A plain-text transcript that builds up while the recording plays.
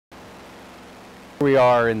We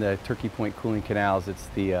are in the Turkey Point cooling canals. It's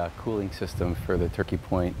the cooling system for the Turkey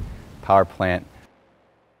Point power plant.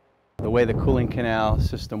 The way the cooling canal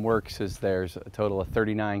system works is there's a total of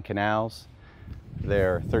 39 canals.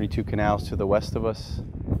 There are 32 canals to the west of us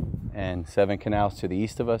and 7 canals to the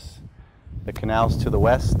east of us. The canals to the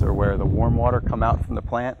west are where the warm water come out from the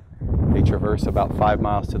plant. They traverse about 5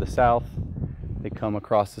 miles to the south. They come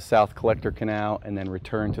across the South Collector Canal and then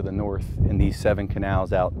return to the north in these 7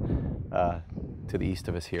 canals out to the east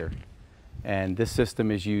of us here. And this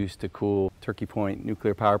system is used to cool Turkey Point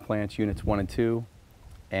nuclear power plants, units 1 and 2,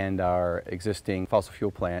 and our existing fossil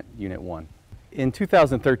fuel plant, unit 1. In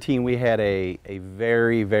 2013, we had a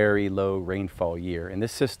very, very low rainfall year. And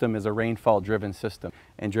this system is a rainfall-driven system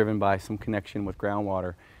and driven by some connection with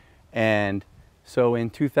groundwater. And so in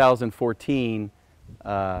 2014,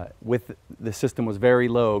 the system was very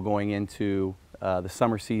low going into the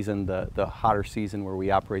summer season, the hotter season where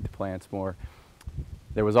we operate the plants more.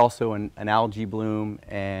 There was also an algae bloom,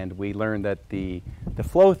 and we learned that the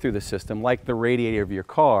flow through the system, like the radiator of your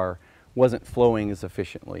car, wasn't flowing as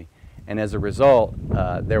efficiently. And as a result,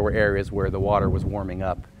 there were areas where the water was warming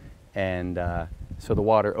up, and so the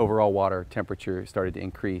overall water temperature started to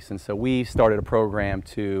increase. And so we started a program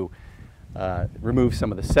to remove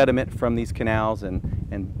some of the sediment from these canals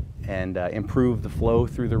and improve the flow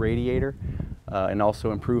through the radiator, and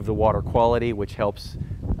also improve the water quality, which helps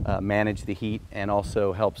manage the heat and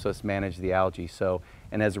also helps us manage the algae. So,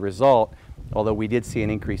 and as a result, although we did see an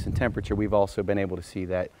increase in temperature, we've also been able to see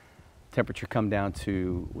that temperature come down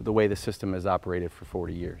to the way the system has operated for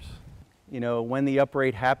 40 years. You know, when the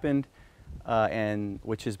uprate happened,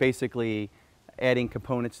 which is basically adding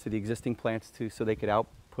components to the existing plants so they could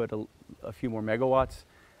output a few more megawatts,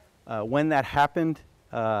 when that happened,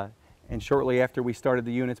 and shortly after we started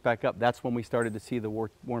the units back up, that's when we started to see the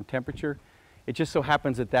warm temperature. It just so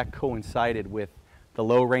happens that that coincided with the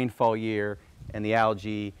low rainfall year and the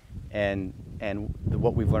algae and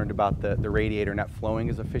what we've learned about the radiator not flowing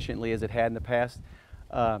as efficiently as it had in the past.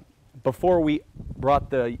 Before we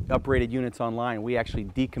brought the uprated units online, we actually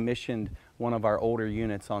decommissioned one of our older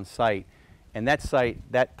units on site. And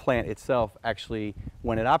that plant itself actually,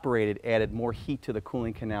 when it operated, added more heat to the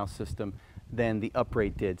cooling canal system than the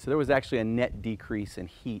uprate did. So there was actually a net decrease in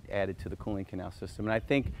heat added to the cooling canal system. And I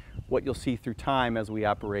think what you'll see through time as we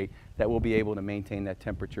operate, that we'll be able to maintain that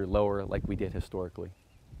temperature lower like we did historically.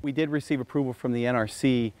 We did receive approval from the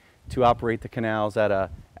NRC to operate the canals at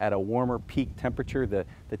a warmer peak temperature, the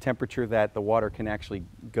temperature that the water can actually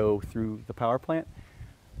go through the power plant.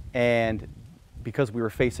 And because we were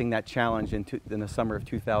facing that challenge in the summer of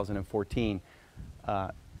 2014,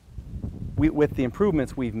 with the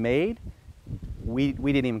improvements we've made, we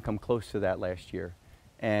didn't even come close to that last year.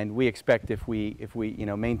 And we expect if we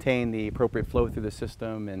maintain the appropriate flow through the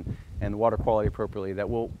system and water quality appropriately, that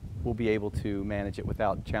we'll be able to manage it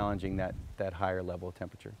without challenging that higher level of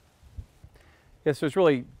temperature. Yes, there's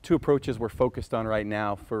really 2 approaches we're focused on right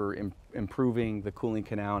now for improving the cooling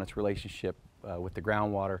canal and its relationship with the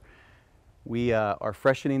groundwater. We are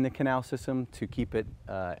freshening the canal system to keep it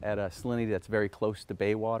at a salinity that's very close to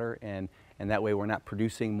bay water, and that way we're not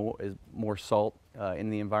producing more salt in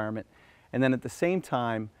the environment. And then at the same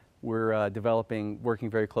time, we're working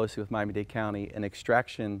very closely with Miami-Dade County, an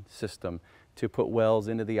extraction system to put wells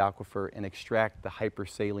into the aquifer and extract the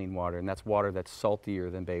hypersaline water, and that's water that's saltier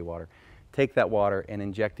than bay water. Take that water and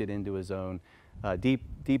inject it into a zone deep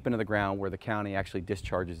into the ground where the county actually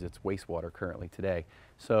discharges its wastewater currently today.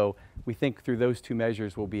 So we think through those 2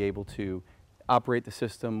 measures we'll be able to operate the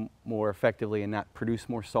system more effectively and not produce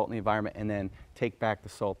more salt in the environment, and then take back the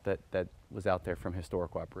salt that was out there from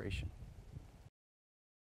historical operation.